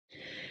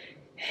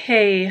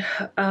Hey,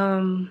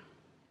 um,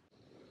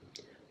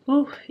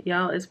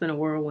 y'all, it's been a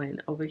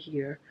whirlwind over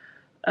here.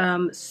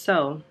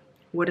 So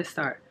where to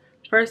start?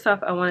 First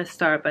off, I want to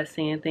start by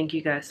saying thank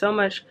you guys so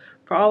much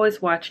for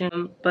always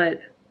watching,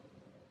 but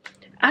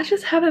I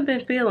just haven't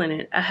been feeling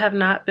it. I have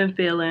not been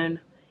feeling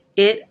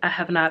it. I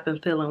have not been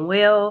feeling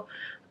well.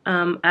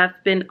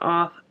 I've been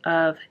off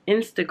of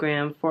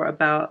Instagram for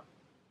about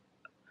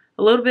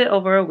a little bit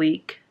over a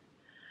week.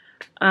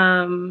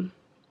 And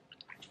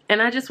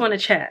I just want to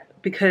chat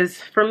because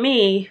for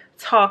me,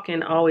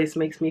 talking always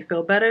makes me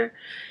feel better.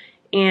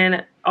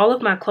 And all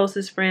of my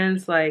closest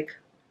friends like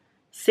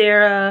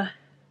Sarah,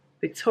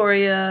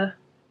 Victoria,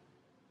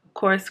 of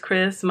course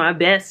Chris, my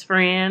best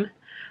friend,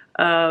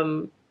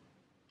 but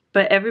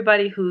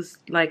everybody who's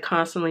like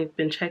constantly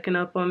been checking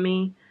up on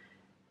me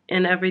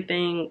and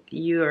everything,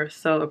 you are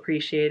so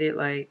appreciated.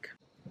 Like,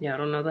 y'all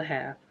don't know the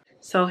half.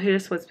 So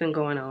here's what's been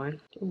going on.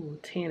 Ooh,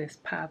 10 is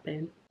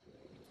popping.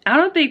 I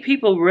don't think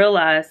people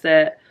realize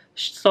that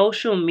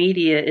social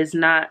media is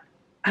not,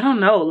 I don't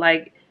know,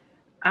 like,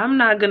 I'm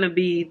not gonna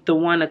be the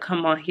one to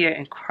come on here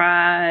and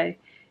cry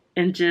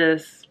and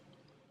just,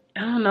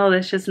 I don't know,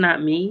 that's just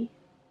not me.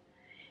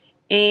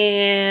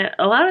 And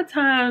a lot of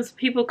times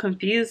people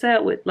confuse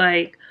that with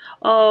like,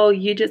 oh,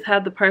 you just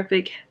have the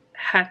perfect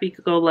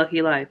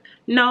happy-go-lucky life.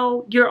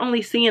 No, you're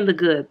only seeing the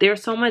good.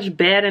 There's so much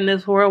bad in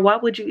this world. Why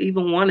would you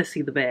even want to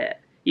see the bad?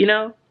 You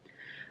know?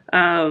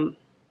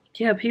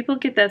 Yeah, people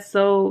get that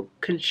so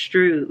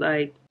construed.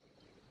 Like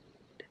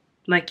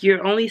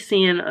you're only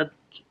seeing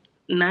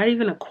not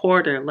even a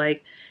quarter,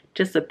 like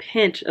just a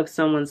pinch of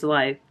someone's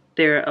life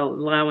they're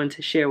allowing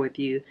to share with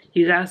you.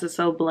 You guys are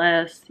so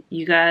blessed.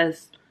 You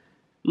guys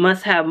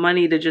must have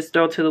money to just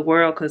throw to the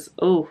world because,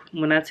 oh,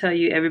 when I tell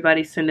you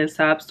everybody's sending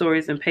sob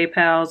stories and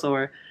PayPals,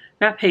 or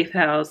not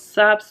PayPals,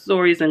 sob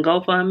stories and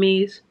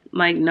GoFundMe's,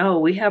 like, no,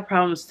 we have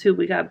problems too.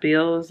 We got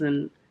bills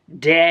and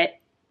debt.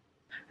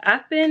 I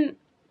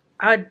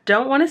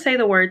don't want to say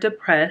the word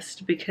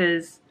depressed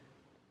because,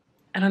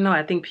 I don't know,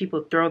 I think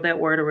people throw that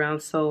word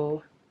around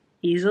so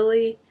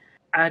easily.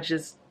 I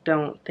just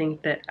don't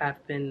think that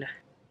I've been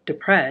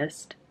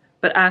depressed,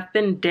 but I've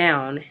been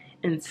down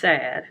and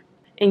sad.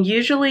 And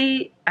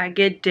usually I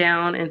get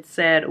down and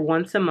sad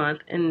once a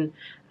month, and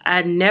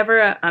I'm never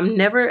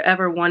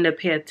ever one to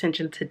pay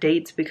attention to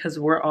dates because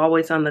we're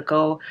always on the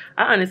go.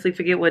 I honestly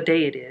forget what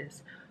day it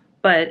is.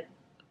 But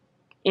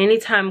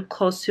anytime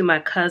close to my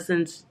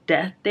cousin's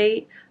death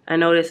date, I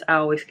notice I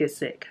always get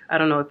sick. I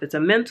don't know if it's a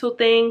mental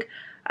thing.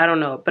 I don't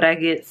know, but I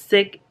get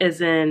sick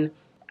as in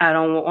I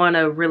don't want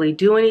to really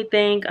do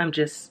anything. I'm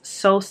just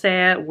so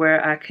sad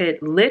where I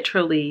could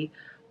literally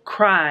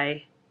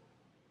cry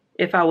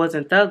if I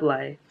wasn't Thug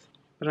Life,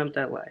 but I'm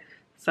Thug Life.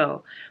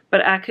 So,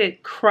 but I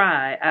could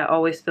cry. I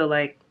always feel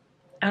like,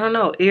 I don't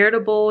know,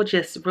 irritable,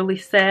 just really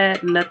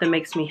sad. Nothing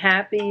makes me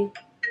happy.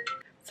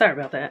 Sorry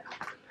about that.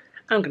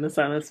 I'm gonna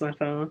silence my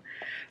phone.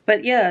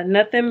 But yeah,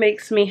 nothing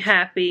makes me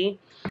happy.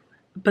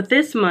 But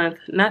this month,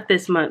 not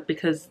this month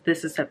because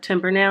this is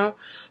September now,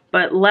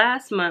 but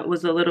last month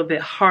was a little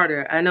bit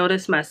harder. I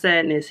noticed my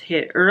sadness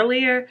hit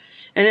earlier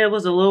and it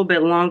was a little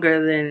bit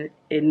longer than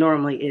it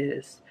normally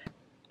is.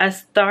 I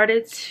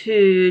started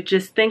to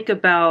just think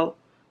about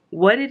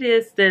what it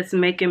is that's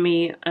making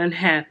me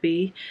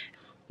unhappy.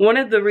 One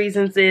of the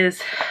reasons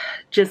is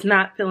just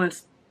not feeling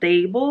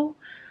stable.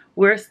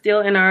 We're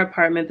still in our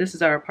apartment. This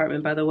is our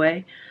apartment, by the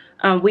way.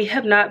 We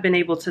have not been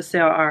able to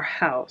sell our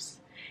house.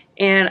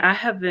 And I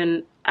have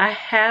been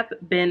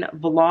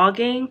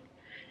vlogging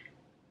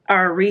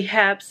our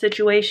rehab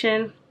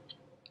situation.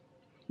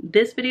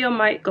 This video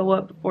might go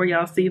up before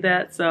y'all see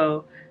that,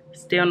 so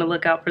stay on the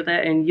lookout for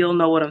that and you'll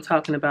know what I'm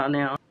talking about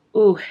now.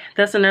 Ooh,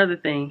 that's another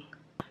thing.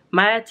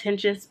 My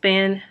attention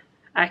span,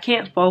 I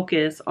can't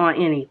focus on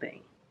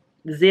anything.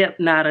 Zip,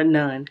 nada,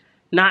 none.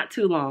 Not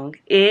too long.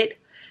 It's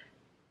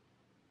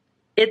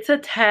a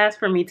task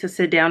for me to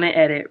sit down and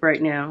edit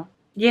right now.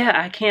 Yeah,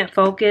 I can't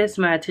focus.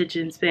 My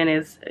attention span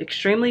is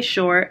extremely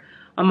short.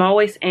 I'm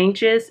always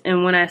anxious,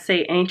 and when I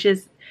say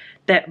anxious,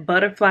 that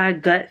butterfly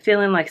gut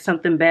feeling like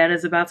something bad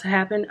is about to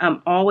happen,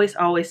 I'm always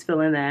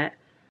feeling that.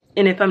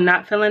 And if I'm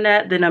not feeling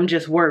that, then I'm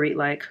just worried,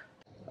 like,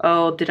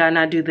 oh, did I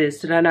not do this?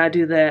 Did I not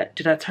do that?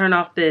 Did I turn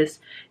off this?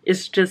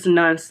 It's just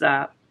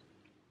nonstop.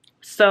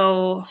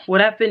 So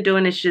what I've been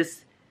doing is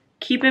just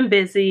keeping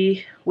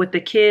busy with the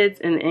kids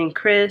and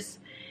Chris,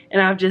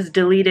 and I've just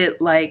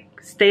deleted, like,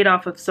 stayed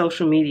off of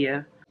social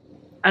media.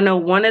 I know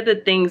one of the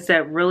things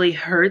that really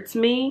hurts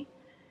me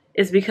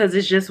is because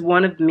it's just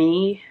one of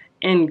me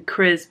and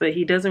Chris, but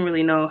he doesn't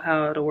really know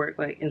how to work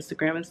like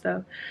Instagram and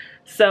stuff.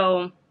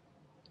 So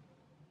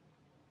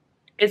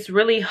it's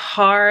really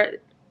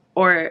hard,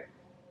 or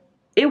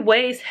it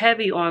weighs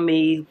heavy on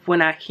me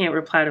when I can't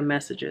reply to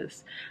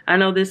messages. I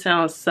know this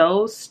sounds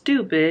so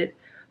stupid,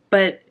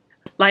 but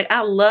like,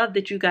 I love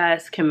that you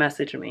guys can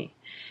message me.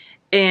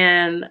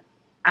 And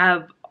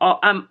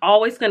I'm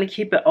always going to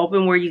keep it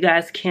open where you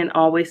guys can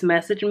always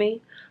message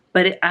me.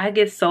 But I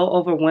get so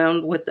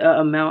overwhelmed with the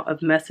amount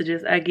of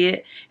messages I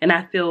get, and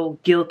I feel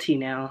guilty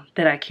now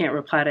that I can't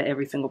reply to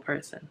every single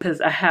person,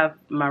 because I have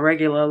my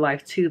regular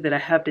life too that I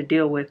have to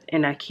deal with,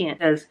 and I can't,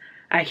 because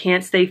I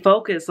can't stay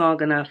focused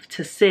long enough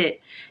to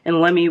sit and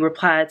let me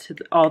reply to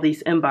all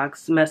these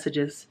inbox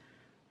messages,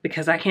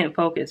 because I can't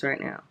focus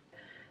right now.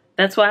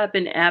 That's why I've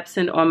been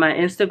absent on my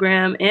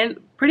Instagram and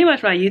pretty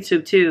much my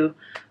YouTube too.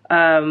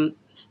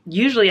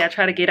 Usually I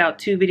try to get out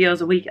 2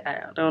 videos a week.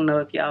 I don't know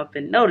if y'all have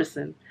been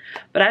noticing,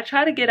 but I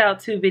try to get out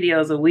 2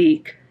 videos a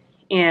week,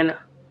 and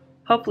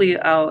hopefully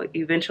I'll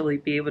eventually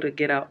be able to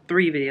get out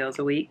 3 videos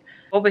a week.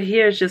 Over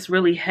here is just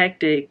really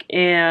hectic,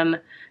 and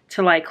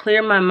to like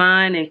clear my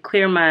mind and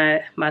clear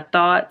my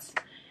thoughts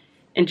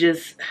and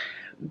just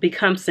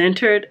become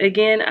centered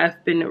again,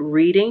 I've been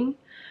reading.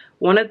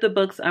 One of the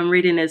books I'm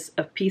reading is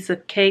A Piece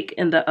of Cake,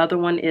 and the other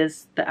one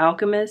is The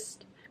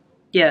Alchemist.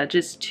 Yeah,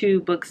 just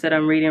 2 books that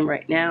I'm reading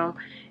right now.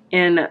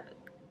 And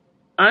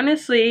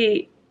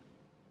honestly,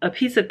 A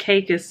Piece of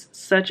Cake is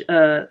such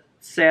a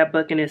sad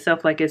book in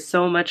itself. Like, it's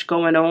so much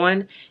going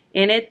on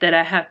in it that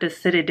I have to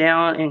sit it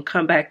down and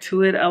come back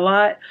to it a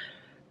lot,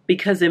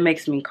 because it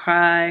makes me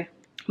cry.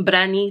 But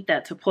I need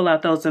that to pull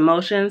out those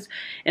emotions.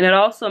 And it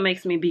also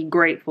makes me be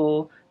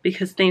grateful,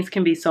 because things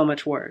can be so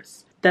much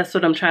worse. That's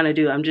what I'm trying to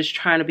do. I'm just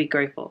trying to be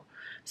grateful.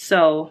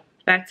 So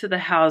back to the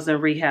housing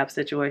rehab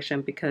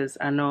situation, because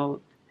I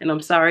know, and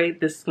I'm sorry,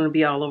 this is going to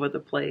be all over the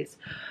place,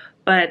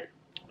 but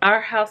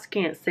our house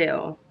can't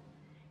sell.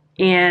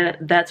 And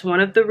that's one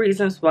of the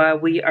reasons why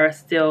we are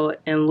still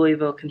in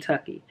Louisville,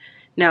 Kentucky.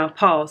 Now,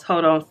 pause,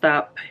 hold on,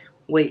 stop,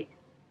 wait.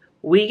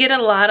 We get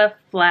a lot of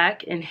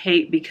flack and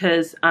hate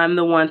because I'm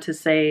the one to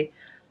say,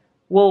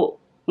 well,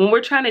 when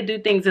we're trying to do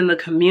things in the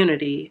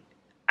community,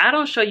 I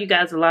don't show you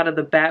guys a lot of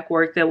the back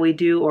work that we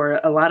do, or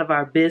a lot of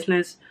our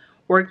business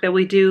work that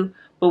we do,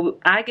 but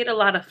I get a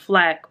lot of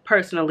flack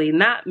personally,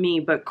 not me,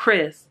 but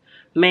Chris,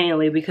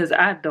 mainly, because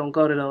I don't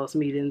go to those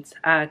meetings.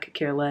 I could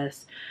care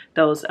less.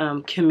 Those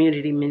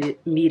community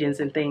meetings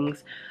and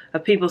things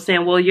of people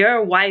saying, well,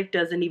 your wife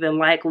doesn't even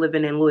like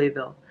living in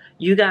Louisville.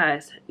 You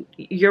guys,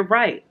 you're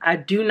right. I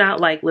do not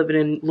like living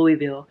in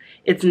Louisville.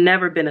 It's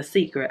never been a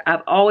secret.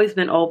 I've always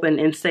been open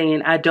in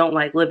saying I don't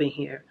like living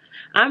here.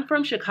 I'm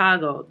from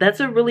Chicago. That's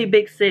a really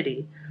big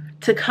city.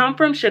 To come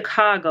from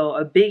Chicago,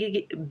 a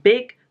big,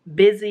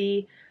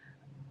 busy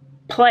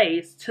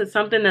place, to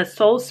something that's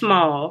so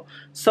small,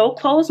 so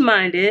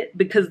close-minded,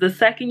 because the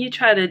second you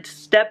try to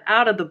step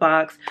out of the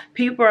box,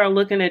 people are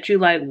looking at you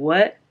like,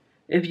 what?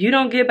 If you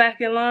don't get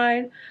back in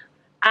line?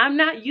 I'm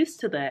not used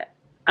to that.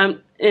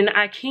 And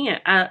I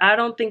can't. I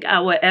don't think I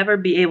would ever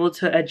be able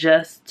to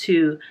adjust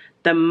to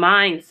the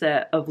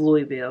mindset of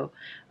Louisville.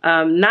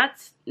 And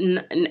that's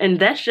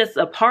just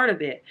a part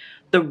of it.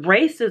 The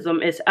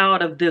racism is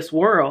out of this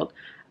world.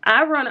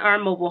 I run our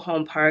mobile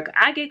home park.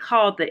 I get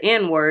called the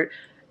N-word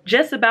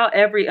just about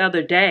every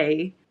other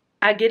day.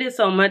 I get it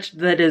so much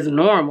that is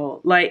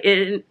normal. Like,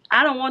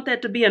 I don't want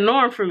that to be a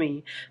norm for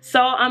me. So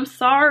I'm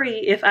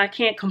sorry if I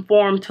can't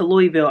conform to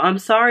Louisville. I'm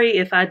sorry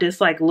if I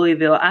dislike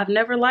Louisville. I've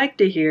never liked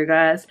it here,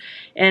 guys.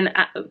 And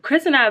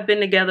Chris and I have been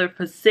together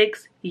for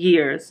 6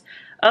 years.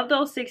 Of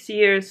those 6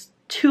 years,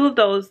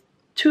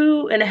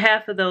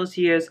 2.5 of those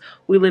years,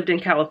 we lived in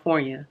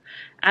California.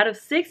 Out of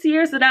 6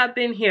 years that I've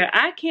been here,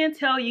 I can't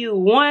tell you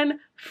one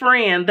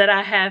friend that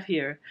I have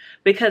here,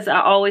 because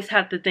I always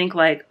have to think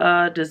like,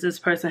 does this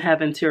person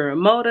have interior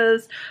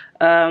motives?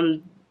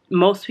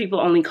 Most people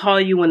only call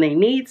you when they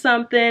need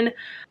something.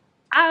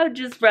 I would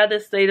just rather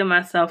stay to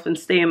myself and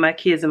stay in my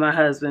kids and my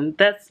husband.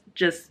 That's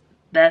just,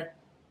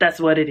 that's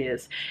what it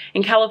is.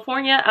 In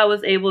California, I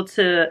was able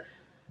to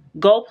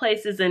go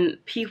places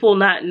and people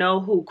not know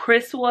who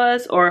Chris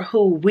was or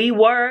who we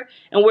were,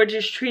 and we're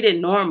just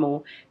treated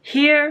normal.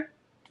 Here,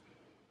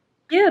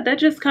 yeah, that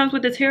just comes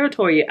with the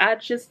territory. I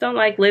just don't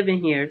like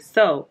living here.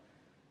 So,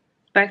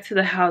 back to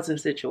the housing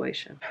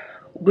situation.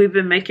 We've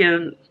been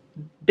making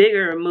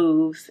bigger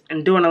moves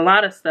and doing a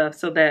lot of stuff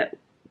so that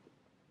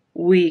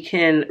we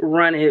can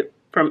run it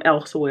from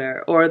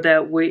elsewhere, or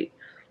that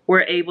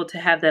we're able to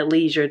have that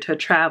leisure to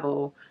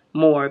travel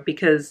more,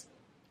 because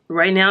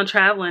right now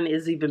traveling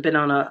has even been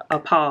on a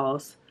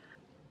pause.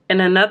 And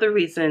another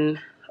reason,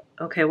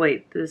 okay,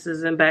 wait, this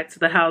isn't back to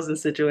the housing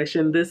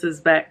situation. This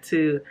is back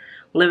to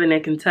living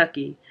in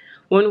Kentucky.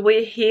 When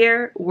we're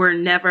here, we're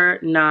never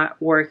not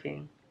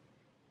working.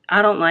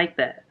 I don't like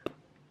that.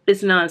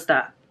 It's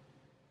nonstop.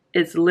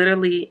 It's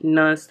literally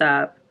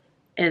nonstop,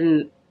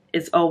 and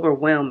it's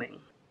overwhelming.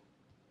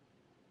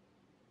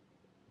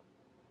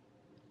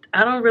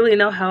 I don't really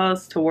know how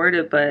else to word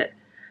it, but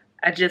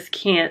I just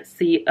can't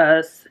see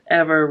us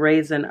ever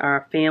raising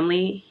our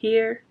family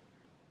here.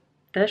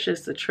 That's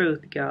just the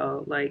truth,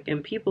 y'all. Like,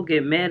 and people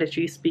get mad at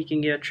you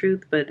speaking your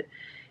truth, but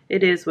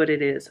it is what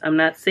it is. I'm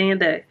not saying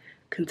that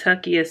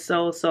Kentucky is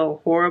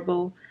so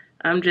horrible.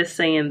 I'm just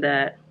saying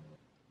that,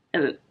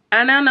 and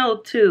I know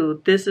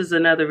too, this is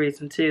another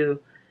reason too.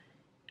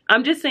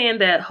 I'm just saying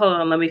that, hold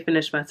on, let me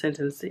finish my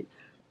sentence.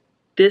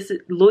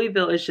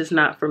 Louisville is just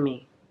not for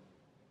me.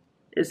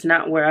 It's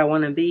not where I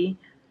want to be.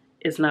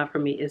 it's not for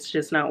me. It's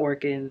just not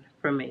working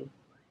for me.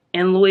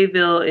 In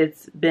Louisville,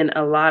 it's been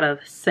a lot of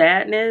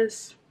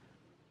sadness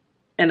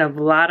and a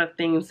lot of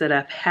things that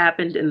have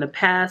happened in the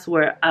past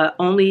where I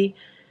only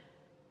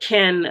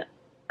can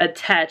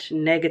attach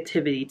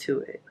negativity to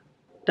it.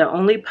 The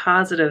only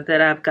positive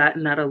that I've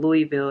gotten out of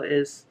Louisville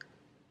is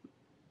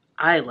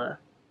Isla,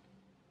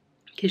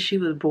 because she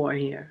was born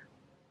here.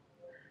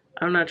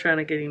 I'm not trying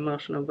to get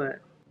emotional, but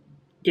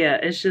yeah,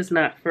 it's just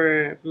not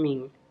for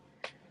me.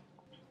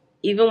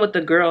 Even with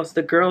the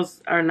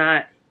girls are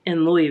not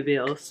in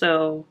Louisville.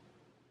 So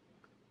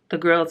the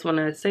girls, when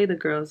I say the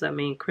girls, I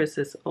mean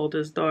Chris's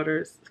oldest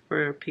daughters,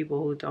 for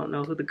people who don't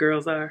know who the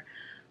girls are.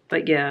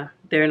 But yeah,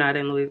 they're not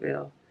in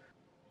Louisville.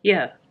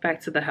 Yeah,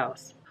 back to the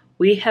house.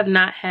 We have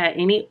not had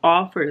any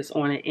offers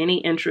on it, any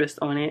interest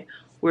on it.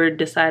 We're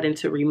deciding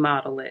to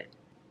remodel it.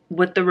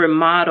 With the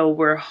remodel,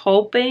 we're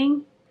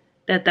hoping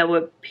that that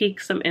would pique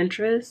some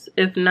interest.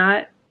 If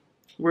not,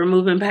 we're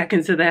moving back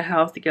into that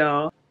house,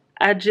 y'all.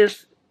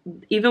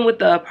 Even with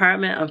the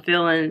apartment, I'm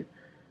feeling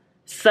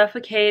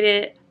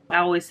suffocated. I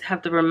always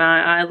have to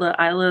remind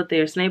Isla,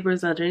 there's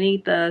neighbors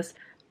underneath us.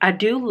 I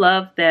do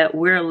love that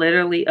we're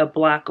literally a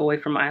block away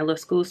from Isla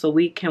School, so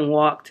we can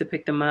walk to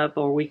pick them up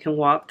or we can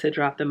walk to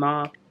drop them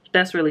off.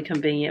 That's really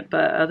convenient,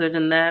 but other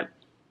than that,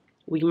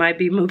 we might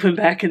be moving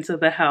back into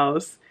the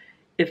house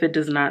if it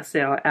does not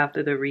sell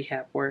after the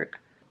rehab work.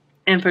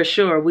 And for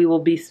sure, we will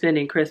be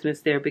spending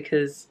Christmas there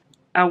because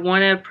I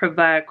want to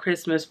provide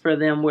Christmas for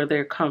them where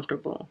they're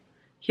comfortable.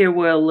 Here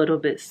we're a little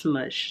bit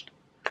smushed,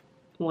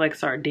 like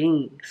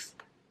sardines.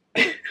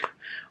 I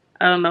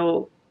don't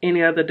know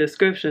any other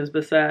descriptions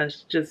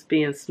besides just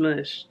being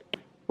smushed.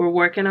 We're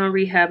working on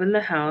rehabbing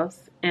the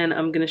house, and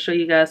I'm going to show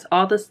you guys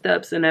all the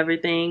steps and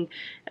everything.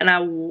 And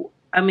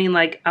I mean,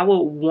 like, I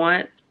would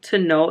want to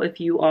know if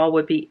you all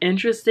would be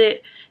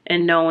interested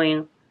in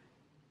knowing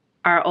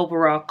our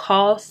overall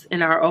costs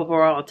and our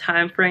overall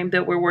time frame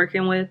that we're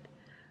working with.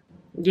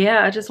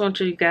 Yeah, I just want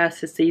you guys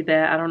to see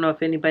that. I don't know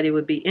if anybody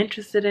would be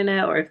interested in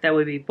that or if that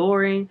would be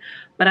boring,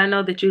 but I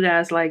know that you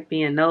guys like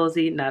being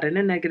nosy, not in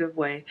a negative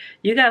way.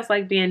 You guys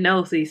like being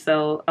nosy,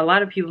 so a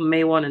lot of people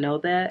may want to know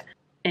that.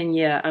 And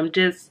yeah, I'm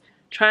just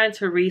trying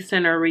to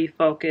recenter,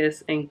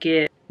 refocus, and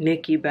get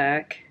Nikki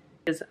back.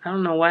 Because I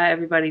don't know why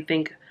everybody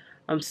think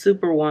I'm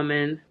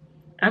Superwoman.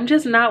 I'm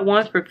just not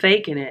one for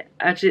faking it.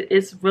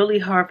 It's really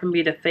hard for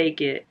me to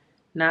fake it.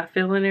 Not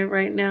feeling it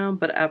right now,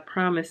 but I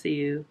promise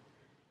you,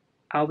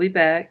 I'll be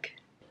back.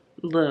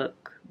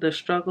 Look, the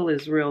struggle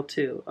is real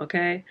too,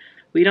 okay?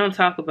 We don't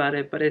talk about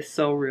it, but it's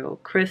so real.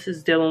 Chris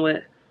is dealing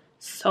with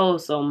so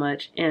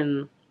much,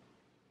 and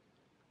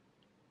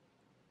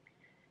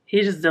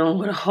he's just dealing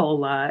with a whole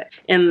lot.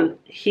 And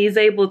he's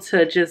able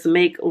to just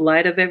make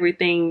light of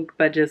everything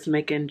by just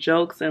making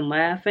jokes and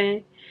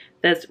laughing.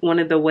 That's one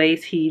of the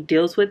ways he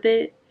deals with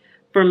it.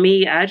 For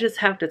me, I just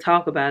have to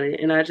talk about it,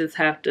 and I just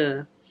have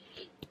to,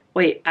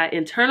 I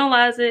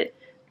internalize it,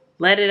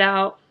 let it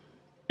out,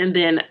 and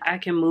then I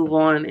can move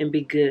on and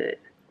be good.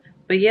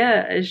 But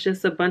yeah, it's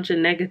just a bunch of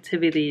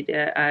negativity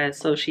that I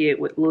associate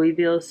with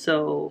Louisville,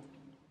 so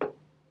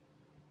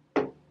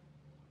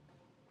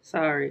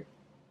sorry,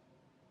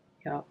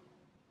 y'all.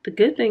 The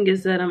good thing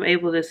is that I'm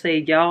able to say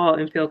y'all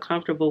and feel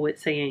comfortable with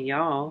saying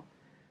y'all.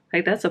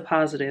 Like, that's a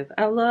positive.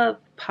 I love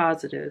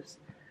positives.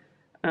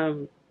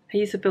 I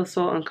used to feel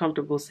so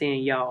uncomfortable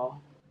saying y'all.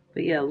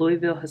 But yeah,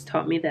 Louisville has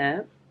taught me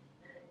that.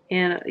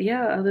 And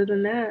yeah, other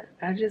than that,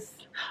 I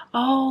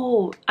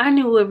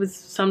knew it was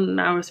something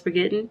I was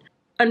forgetting.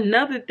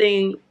 Another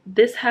thing,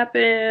 this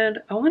happened,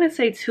 I want to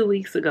say 2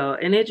 weeks ago.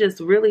 And it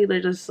just really,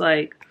 they're just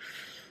like,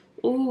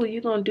 ooh,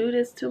 you gonna do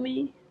this to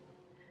me?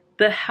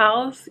 The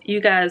house, you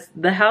guys,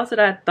 the house that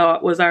I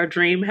thought was our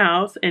dream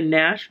house in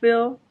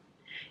Nashville,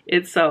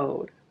 it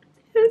sold.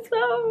 It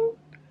sold.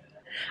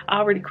 I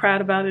already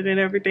cried about it and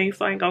everything,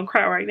 so I ain't gonna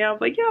cry right now.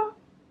 But yeah,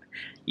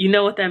 you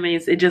know what that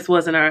means. It just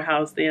wasn't our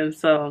house then,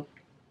 so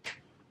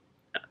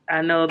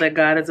I know that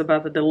God is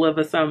about to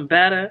deliver something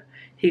better.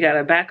 He got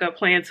a backup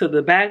plan to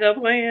the backup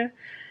plan.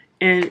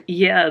 And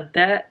yeah,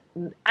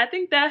 I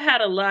think that had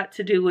a lot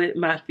to do with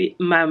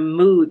my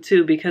mood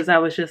too, because I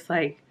was just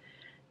like,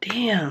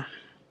 damn,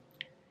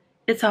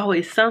 it's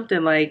always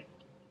something. Like,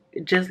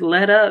 just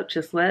let up,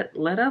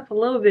 let up a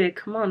little bit.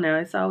 Come on now,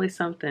 it's always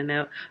something.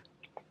 Now,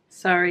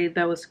 sorry,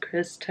 that was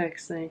Chris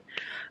texting.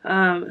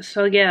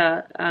 So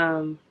yeah,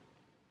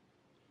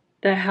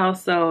 that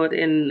house sold,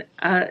 and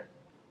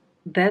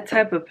that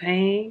type of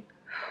pain,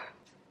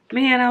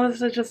 man, I was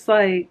just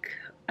like,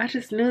 I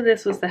just knew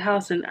this was the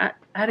house, and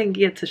I didn't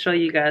get to show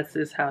you guys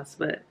this house,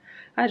 but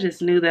I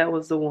just knew that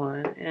was the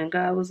one. And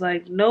God was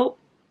like, nope.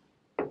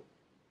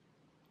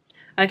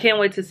 I can't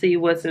wait to see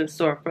what's in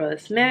store for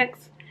us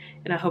next,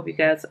 and I hope you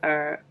guys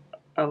are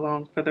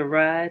along for the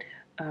ride.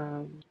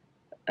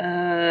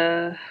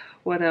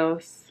 What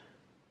else?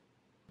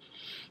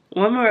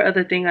 One more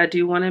other thing I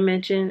do want to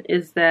mention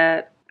is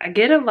that I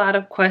get a lot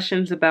of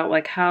questions about,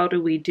 like, how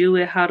do we do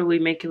it? How do we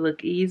make it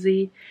look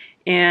easy?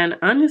 And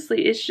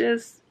honestly,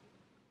 it's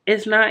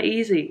not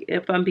easy.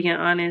 If I'm being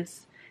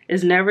honest,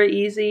 it's never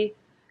easy.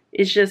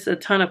 it's just a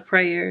ton of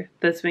prayer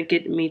that's been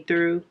getting me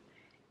through,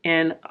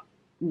 and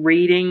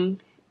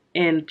reading,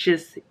 and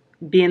just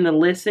being the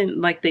listen,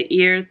 like the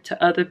ear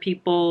to other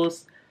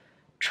people's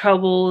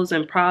troubles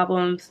and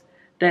problems,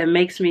 that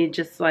makes me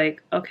just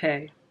like,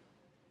 okay,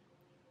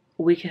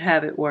 we could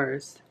have it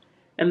worse.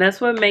 And that's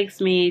what makes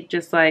me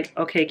just like,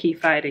 okay, keep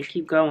fighting,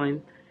 keep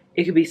going.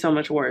 It could be so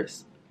much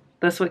worse.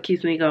 That's what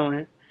keeps me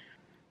going.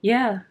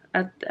 Yeah,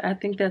 I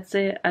think that's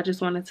it. I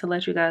just wanted to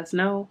let you guys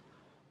know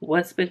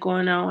what's been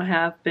going on,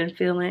 how I've been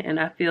feeling, and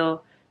I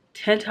feel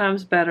 10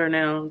 times better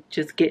now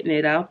just getting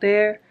it out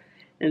there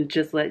and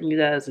just letting you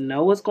guys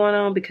know what's going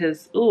on,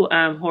 because ooh,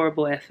 I'm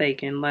horrible at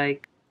faking.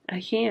 Like, I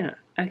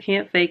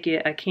can't fake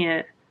it. I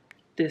can't.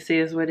 This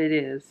is what it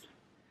is.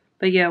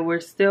 But yeah, we're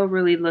still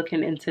really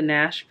looking into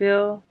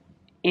Nashville,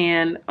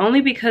 and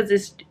only because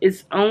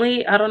it's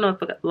only, I don't know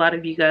if a lot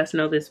of you guys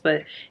know this,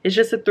 but it's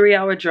just a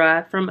 3-hour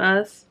drive from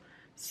us.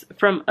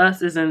 From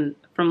us is in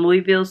from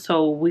Louisville,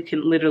 so we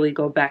can literally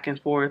go back and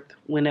forth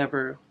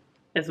whenever,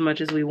 as much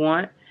as we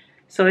want.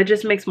 So it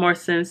just makes more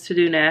sense to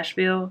do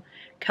Nashville.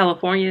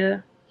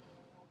 California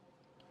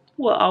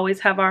will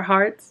always have our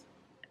hearts,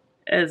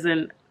 as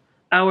in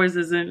ours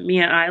is in me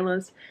and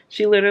Isla's.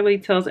 She literally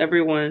tells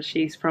everyone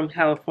she's from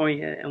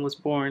California and was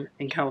born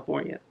in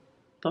California,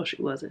 though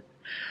she wasn't.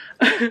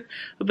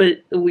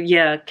 But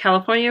yeah,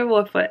 California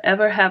will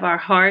forever have our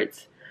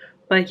hearts.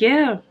 But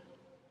yeah,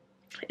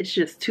 it's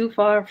just too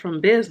far from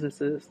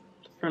businesses,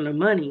 from the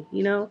money,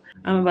 you know?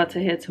 I'm about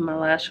to head to my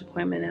lash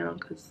appointment now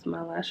because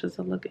my lashes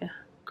are looking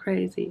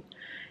crazy.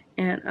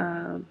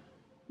 And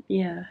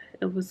yeah,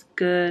 it was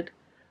good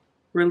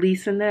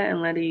releasing that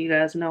and letting you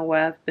guys know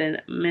why I've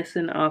been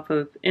missing off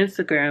of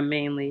Instagram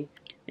mainly,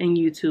 and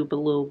YouTube a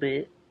little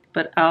bit.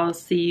 But I'll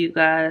see you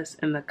guys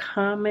in the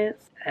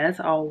comments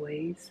as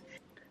always.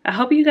 I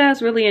hope you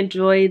guys really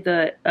enjoy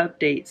the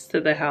updates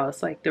to the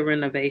house, like the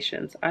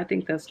renovations. I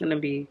think that's going to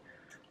be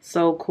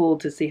so cool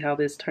to see how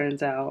this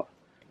turns out.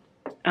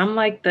 I'm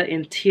like the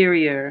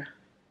interior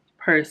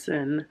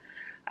person.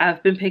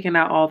 I've been picking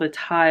out all the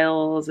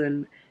tiles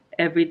and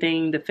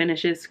everything, the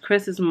finishes.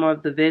 Chris is more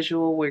of the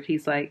visual, where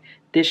he's like,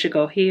 this should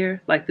go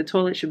here, like the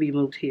toilet should be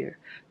moved here,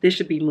 this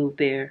should be moved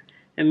there.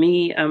 And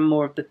me, I'm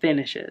more of the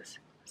finishes.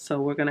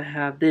 So we're gonna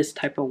have this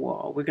type of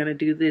wall, we're gonna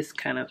do this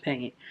kind of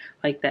paint,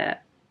 like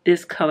that,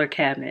 this color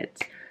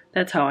cabinets.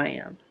 That's how I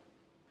am.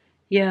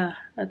 Yeah,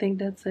 I think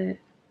that's it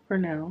for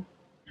now.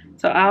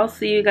 So I'll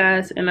see you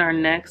guys in our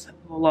next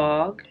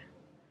vlog.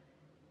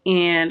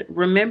 And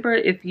remember,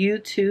 if you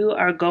too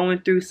are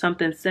going through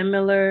something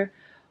similar,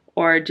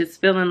 or just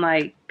feeling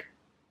like,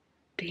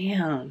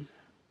 damn,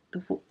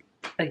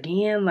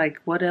 again, like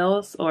what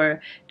else?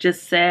 Or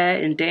just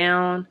sad and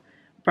down,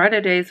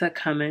 brighter days are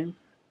coming.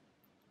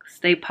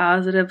 Stay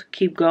positive,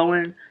 keep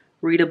going,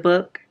 read a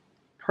book,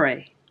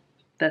 pray.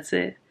 That's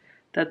it.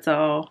 That's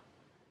all.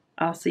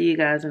 I'll see you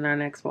guys in our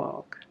next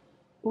vlog.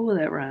 Ooh,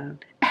 that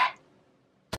rhymed.